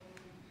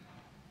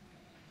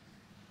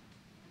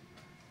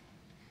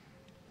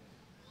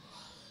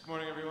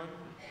morning, everyone.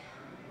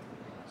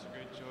 It's a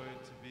great joy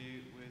to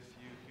be with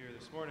you here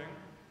this morning.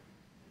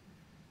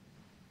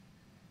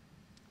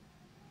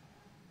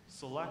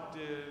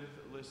 Selective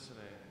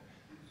listening.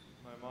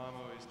 My mom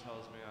always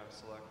tells me I'm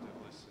selective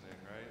listening,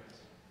 right?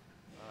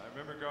 I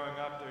remember growing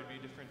up, there'd be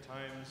different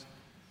times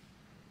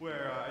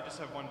where I just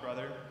have one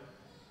brother,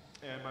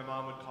 and my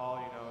mom would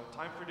call,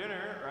 time for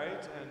dinner,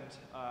 right? And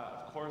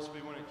of course we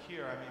wouldn't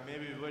hear. I mean,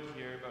 maybe we would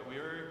hear, but we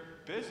were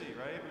busy,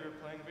 right? We were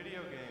playing video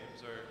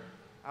games or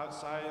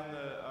outside in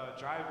the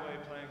driveway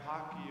playing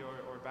hockey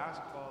or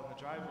basketball in the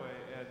driveway.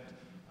 And,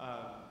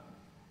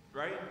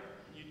 right?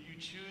 You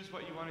choose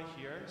what you want to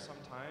hear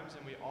sometimes,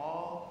 and we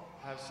all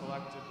have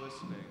selective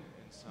listening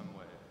in some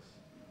ways.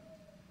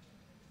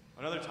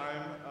 Another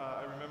time,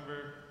 I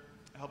remember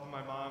helping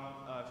my mom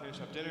finish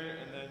up dinner,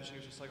 and then she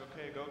was just like,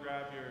 okay, go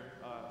grab your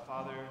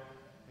father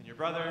and your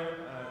brother,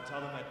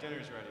 tell them that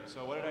dinner's ready.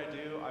 So what did I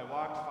do? I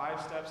walked 5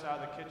 steps out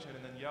of the kitchen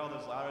and then yelled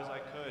as loud as I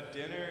could,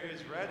 dinner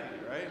is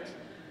ready, right?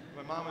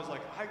 My mom was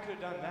like, I could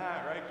have done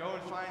that, right? Go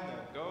and find them.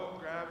 Go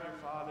grab your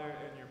father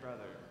and your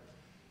brother.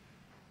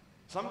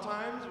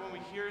 Sometimes when we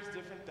hear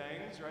different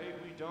things, right,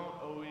 we don't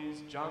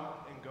always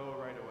jump and go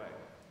right away.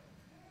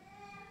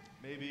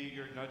 Maybe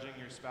you're nudging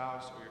your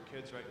spouse or your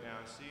kids right now.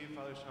 See,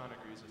 Father Sean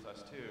agrees with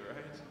us too,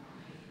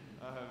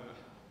 right?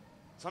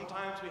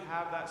 Sometimes we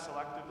have that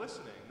selective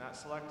listening, that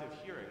selective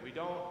hearing. We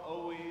don't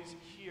always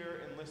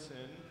hear and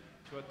listen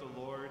to what the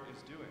Lord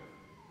is doing.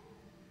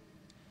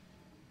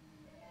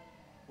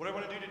 What I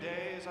want to do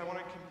today is I want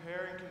to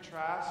compare and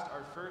contrast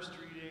our first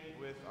reading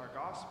with our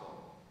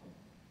gospel.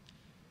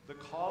 The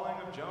calling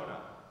of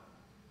Jonah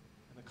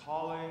and the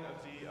calling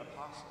of the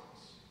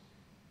apostles.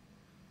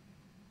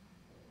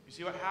 You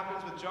see what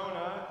happens with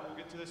Jonah, we'll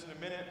get to this in a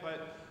minute,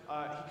 but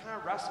he kind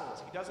of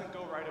wrestles. He doesn't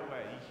go right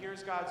away. He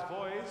hears God's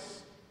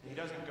voice, and he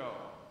doesn't go.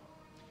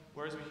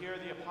 Whereas we hear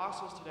the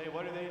apostles today,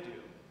 what do?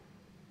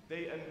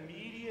 They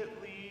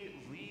immediately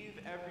leave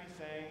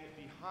everything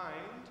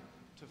behind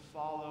to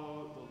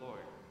follow the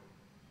Lord.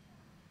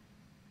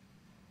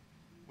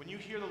 When you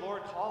hear the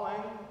Lord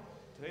calling,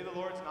 today the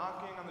Lord's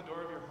knocking on the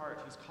door of your heart.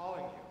 He's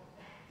calling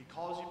you. He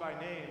calls you by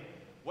name.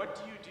 What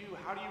do you do?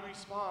 How do you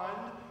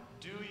respond?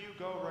 Do you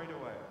go right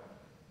away?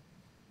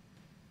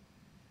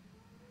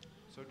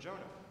 So Jonah.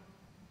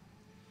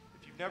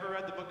 If you've never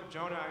read the book of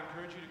Jonah, I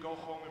encourage you to go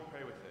home and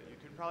pray with it. You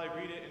can probably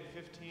read it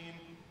in 15,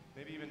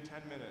 maybe even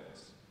 10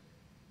 minutes.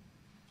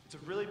 It's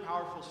a really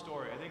powerful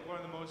story. I think one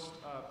of the most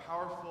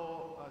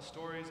powerful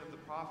stories of the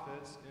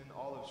prophets in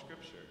all of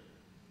Scripture.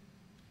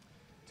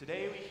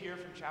 Today we hear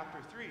from chapter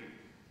 3.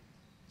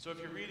 So if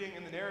you're reading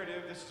in the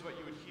narrative, this is what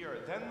you would hear.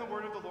 Then the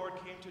word of the Lord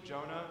came to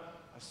Jonah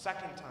a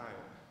second time.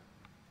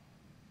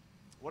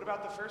 What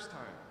about the first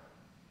time?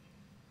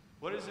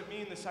 What does it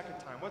mean the second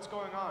time? What's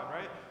going on,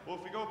 right? Well,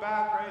 if we go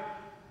back, right,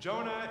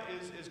 Jonah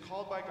is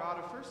called by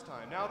God a first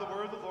time. Now the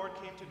word of the Lord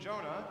came to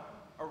Jonah,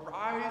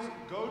 arise,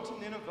 go to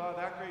Nineveh,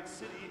 that great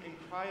city, and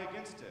cry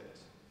against it,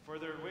 for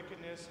their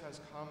wickedness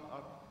has come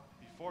up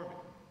before me.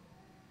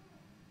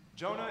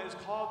 Jonah is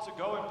called to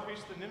go and preach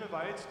to the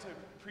Ninevites, to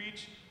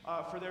preach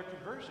for their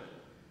conversion.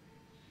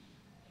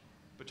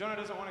 But Jonah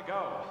doesn't want to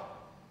go.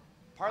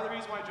 Part of the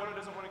reason why Jonah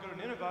doesn't want to go to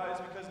Nineveh is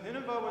because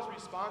Nineveh was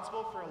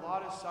responsible for a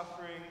lot of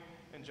suffering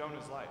in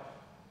Jonah's life,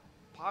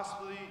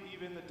 possibly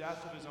even the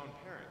death of his own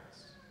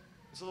parents.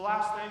 So the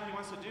last thing he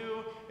wants to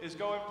do is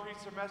go and preach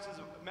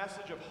a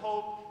message of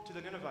hope to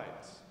the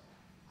Ninevites.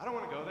 I don't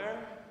want to go there.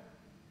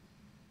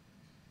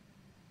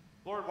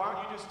 Lord, why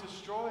don't you just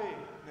destroy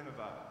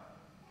Nineveh?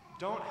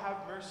 Don't have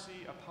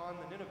mercy upon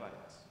the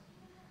Ninevites.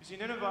 You see,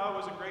 Nineveh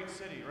was a great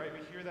city, right? We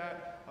hear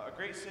that, a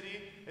great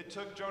city. It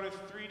took Jonah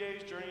 3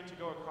 days' journey to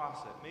go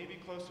across it, maybe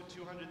close to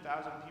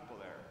 200,000 people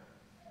there.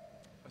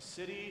 A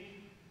city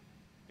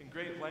in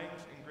great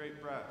length and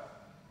great breadth.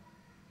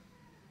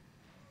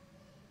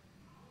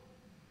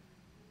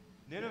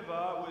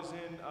 Nineveh was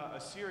in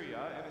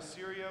Assyria, and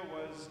Assyria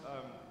was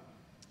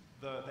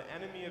the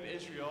enemy of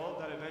Israel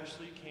that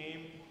eventually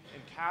came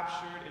and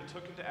captured and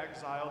took into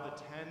exile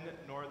the 10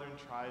 northern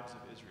tribes of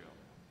Israel.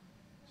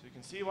 So you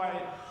can see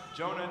why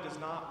Jonah does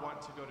not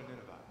want to go to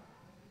Nineveh.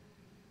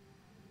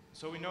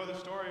 So we know the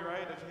story,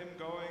 right, of him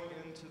going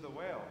into the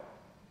whale.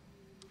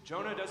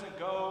 Jonah doesn't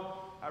go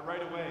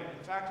right away.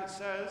 In fact, it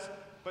says,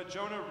 but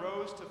Jonah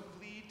rose to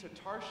flee to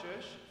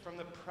Tarshish from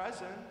the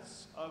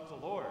presence of the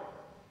Lord.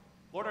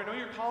 Lord, I know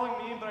you're calling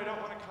me, but I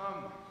don't want to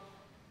come.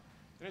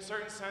 In a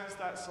certain sense,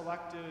 that's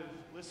selective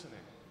listening.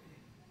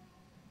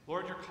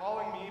 Lord, you're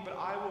calling me, but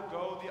I will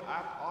go the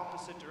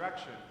opposite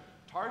direction.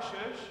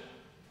 Tarshish,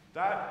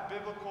 that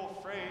biblical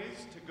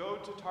phrase, to go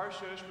to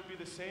Tarshish, would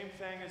be the same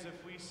thing as if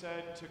we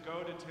said to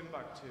go to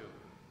Timbuktu.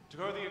 To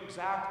go the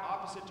exact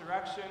opposite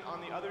direction on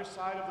the other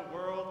side of the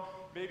world,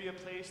 maybe a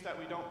place that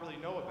we don't really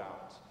know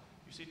about.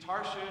 You see,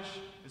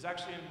 Tarshish is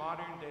actually in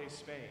modern-day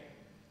Spain,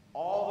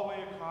 all the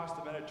way across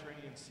the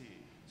Mediterranean Sea.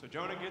 So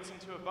Jonah gets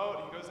into a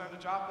boat, he goes down to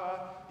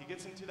Joppa, he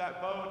gets into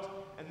that boat,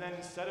 and then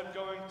instead of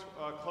going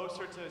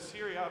closer to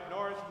Syria up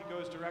north, he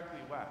goes directly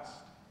west.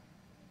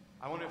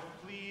 I want to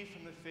flee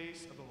from the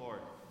face of the Lord.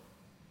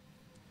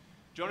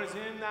 Jonah's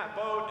in that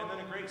boat, and then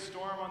a great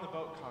storm on the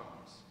boat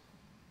comes.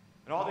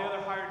 And all the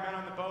other hired men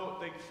on the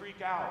boat, they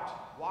freak out.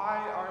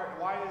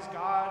 Why is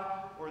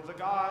God or the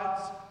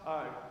gods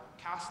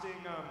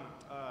casting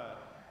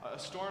a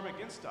storm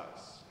against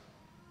us?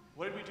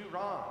 What did we do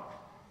wrong?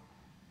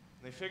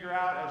 And they figure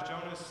out as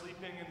Jonah is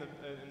sleeping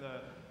in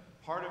the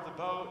part of the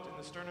boat, in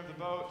the stern of the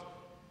boat,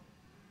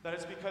 that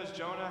it's because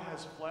Jonah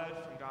has fled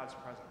from God's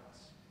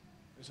presence.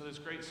 And so this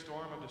great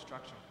storm of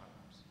destruction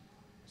comes.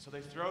 So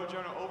they throw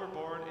Jonah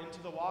overboard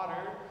into the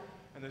water,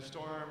 and the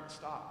storm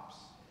stops.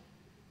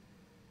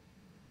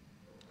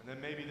 And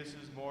then maybe this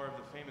is more of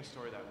the famous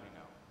story that we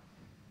know.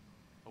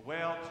 A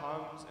whale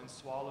comes and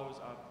swallows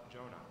up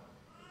Jonah.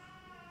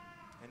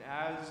 And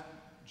as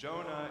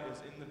Jonah is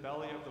in the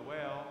belly of the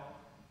whale,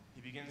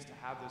 he begins to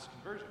have this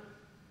conversion.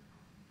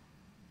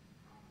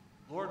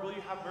 Lord, will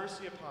you have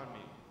mercy upon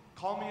me?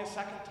 Call me a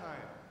second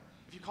time.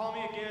 If you call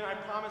me again, I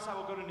promise I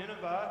will go to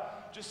Nineveh.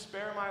 Just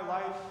spare my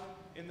life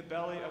in the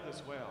belly of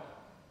this whale.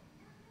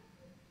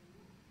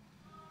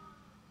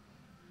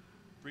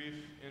 Brief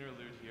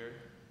interlude here.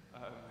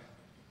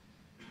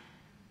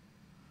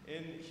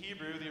 In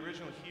Hebrew, the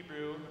original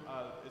Hebrew,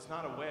 it's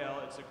not a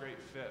whale, it's a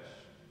great fish.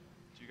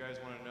 Do you guys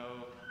want to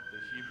know the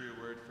Hebrew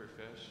word for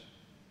fish?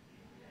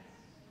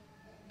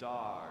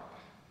 Dog.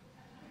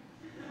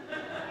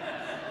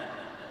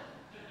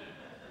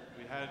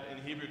 In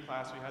Hebrew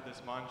class, we had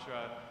this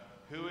mantra,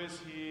 who is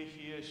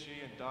he is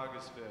she, and dog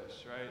is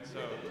fish, right? So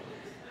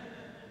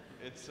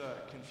it's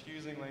a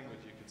confusing language,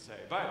 you could say.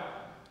 But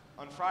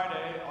on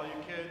Friday, all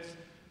you kids,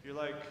 you're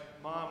like,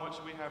 Mom, what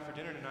should we have for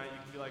dinner tonight? You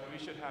can be like,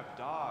 we should have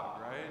dog,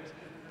 right?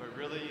 But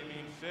really you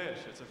mean fish.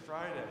 It's a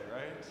Friday,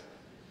 right?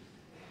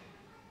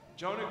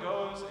 Jonah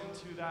goes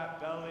into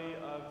that belly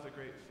of the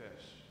great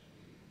fish.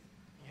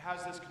 He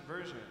has this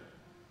conversion.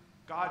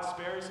 God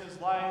spares his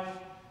life,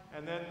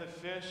 and then the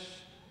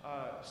fish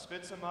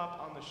spits him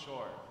up on the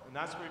shore. And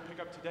that's where we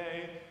pick up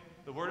today.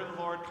 The word of the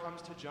Lord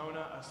comes to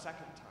Jonah a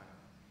second time.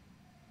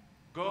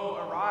 Go,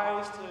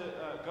 arise,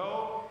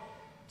 go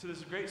to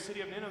this great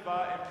city of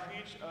Nineveh and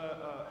preach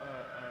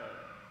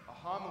a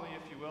homily,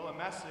 if you will, a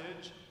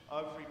message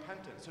of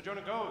repentance. So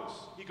Jonah goes.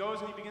 He goes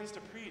and he begins to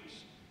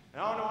preach.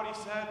 And I don't know what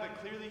he said, but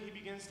clearly he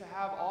begins to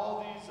have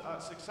all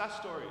these success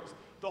stories.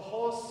 The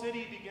whole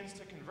city begins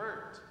to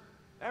convert.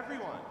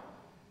 Everyone.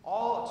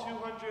 All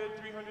 200,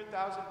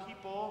 300,000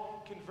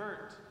 people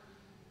convert.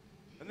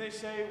 And they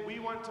say, we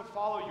want to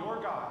follow your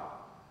God.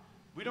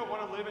 We don't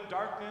want to live in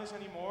darkness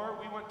anymore.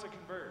 We want to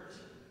convert.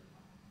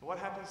 But what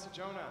happens to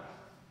Jonah?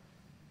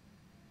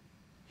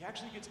 He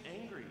actually gets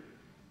angry.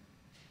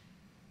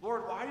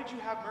 Lord, why did you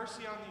have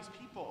mercy on these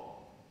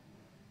people?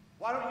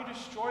 Why don't you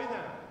destroy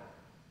them?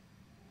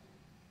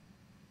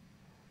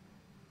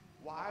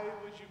 Why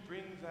would you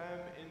bring them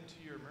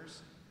into your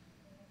mercy?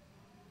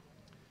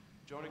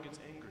 Jonah gets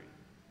angry.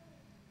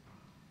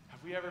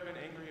 Have we ever been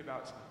angry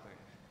about something?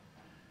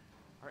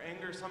 Our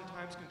anger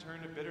sometimes can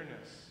turn to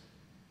bitterness.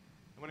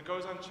 And when it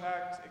goes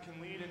unchecked, it can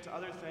lead into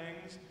other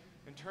things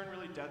and turn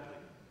really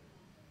deadly.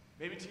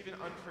 Maybe it's even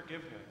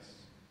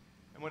unforgiveness.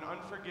 And when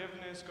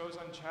unforgiveness goes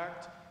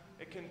unchecked,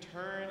 it can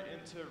turn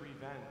into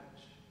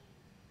revenge.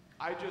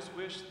 I just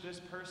wish this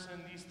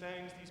person, these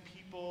things, these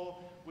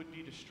people would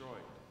be destroyed.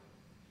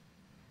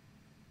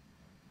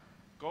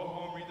 Go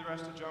home, read the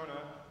rest of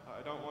Jonah.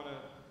 I don't want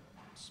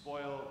to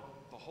spoil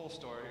the whole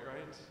story,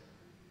 right?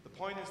 The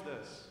point is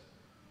this.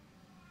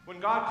 When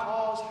God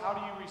calls, how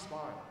do you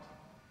respond?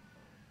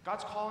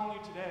 God's calling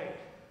you today.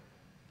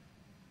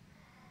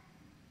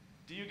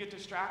 Do you get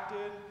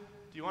distracted?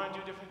 Do you want to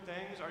do different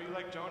things? Are you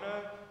like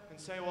Jonah and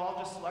say, well,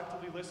 I'll just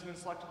selectively listen and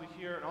selectively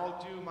hear, and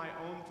I'll do my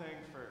own thing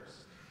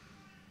first?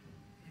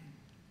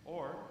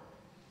 Or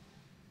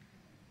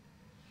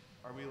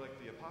are we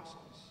like the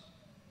apostles?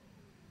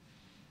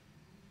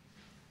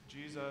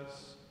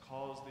 Jesus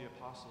calls the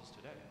apostles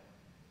today.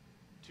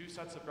 Two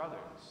sets of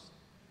brothers.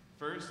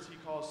 First, he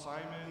calls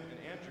Simon and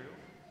Andrew,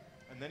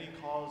 and then he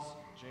calls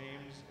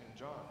James and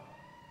John.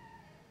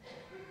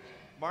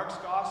 Mark's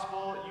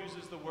gospel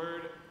uses the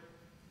word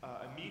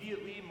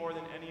immediately more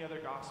than any other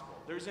gospel.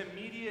 There's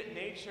immediate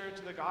nature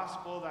to the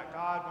gospel that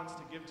God wants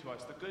to give to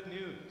us, the good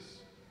news.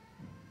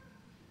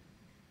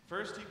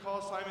 First, he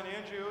calls Simon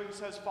and Andrew. He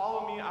says,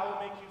 follow me, I will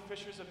make you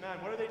fishers of men.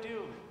 What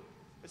do?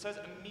 It says,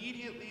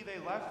 immediately they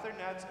left their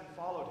nets and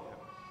followed him.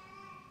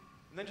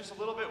 And then just a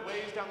little bit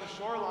ways down the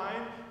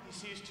shoreline, he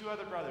sees two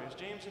other brothers,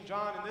 James and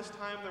John, and this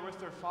time they're with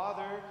their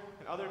father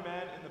and other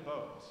men in the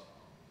boat.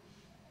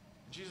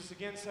 Jesus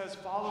again says,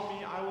 follow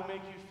me, I will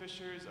make you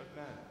fishers of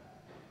men.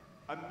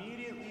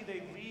 Immediately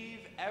they leave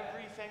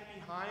everything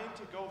behind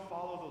to go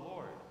follow the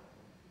Lord.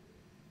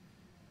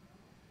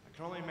 I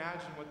can only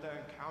imagine what that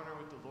encounter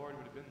with the Lord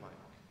would have been like.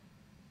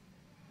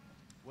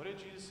 What did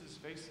Jesus'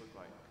 face look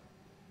like?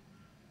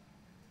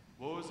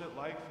 What was it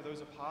like for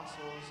those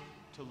apostles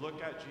to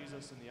look at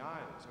Jesus in the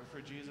eyes, or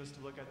for Jesus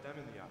to look at them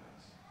in the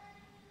eyes?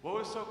 What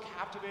was so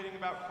captivating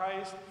about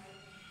Christ?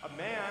 A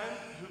man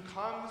who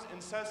comes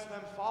and says to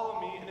them,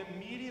 follow me, and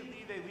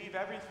immediately they leave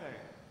everything.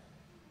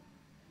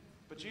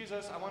 But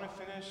Jesus, I want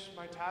to finish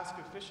my task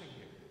of fishing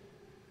here.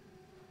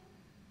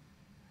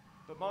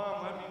 But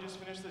Mom, let me just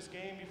finish this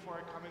game before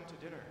I come into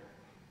dinner.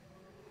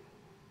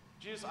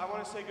 Jesus, I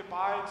want to say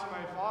goodbye to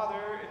my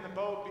father in the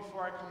boat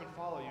before I come and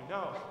follow you.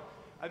 No.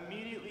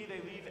 Immediately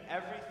they leave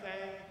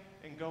everything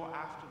and go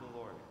after the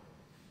Lord.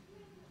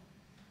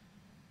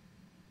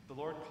 The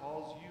Lord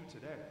calls you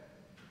today.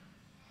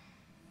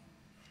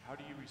 How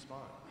do you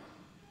respond?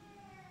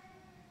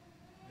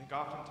 I think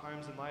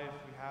oftentimes in life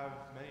we have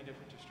many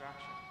different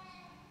distractions.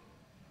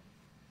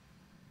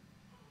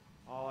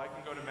 Oh, I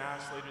can go to Mass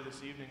later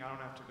this evening. I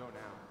don't have to go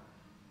now.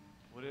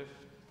 What if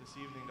this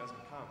evening doesn't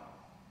come?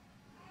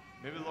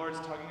 Maybe the Lord's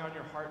tugging on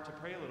your heart to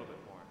pray a little bit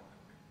more.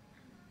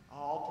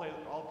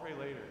 I'll pray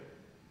later.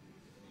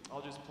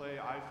 I'll just play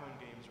iPhone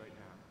games right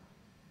now.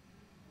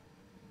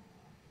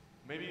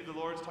 Maybe the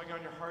Lord's tugging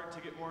on your heart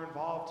to get more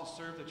involved, to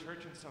serve the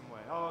church in some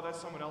way. Oh,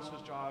 that's someone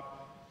else's job.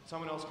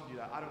 Someone else can do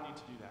that. I don't need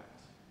to do that.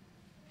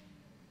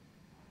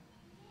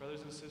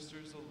 Brothers and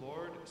sisters, the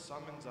Lord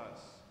summons us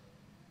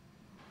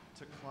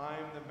to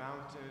climb the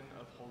mountain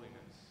of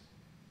holiness.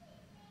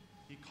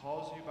 He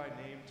calls you by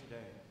name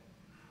today.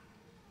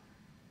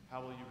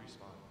 How will you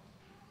respond?